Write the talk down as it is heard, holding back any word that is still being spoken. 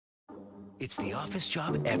It's the office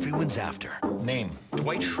job everyone's after. Name?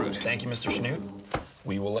 Dwight Schrute. Thank you, Mr. Schnute.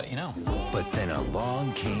 We will let you know. But then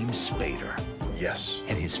along came Spader. Yes.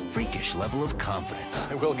 And his freakish level of confidence.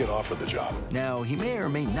 I will get offered the job. Now, he may or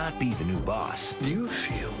may not be the new boss. Do you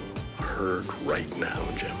feel heard right now,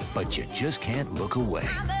 Jim? But you just can't look away.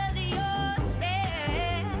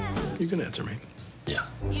 You can answer me. Yeah.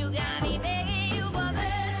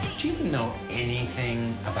 Do you even know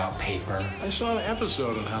anything about paper? I saw an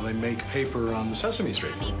episode on how they make paper on Sesame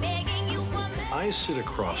Street. I sit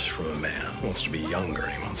across from a man who wants to be younger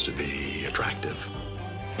and he wants to be attractive.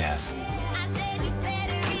 Yes.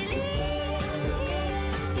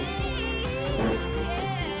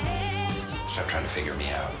 Stop trying to figure me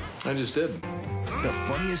out. I just did. The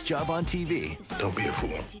funniest job on TV Don't be a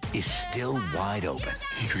fool. is still wide open.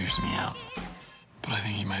 He creeps me out, but I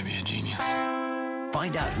think he might be a genius.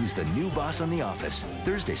 Find out who's the new boss on The Office,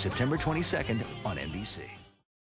 Thursday, September 22nd on NBC.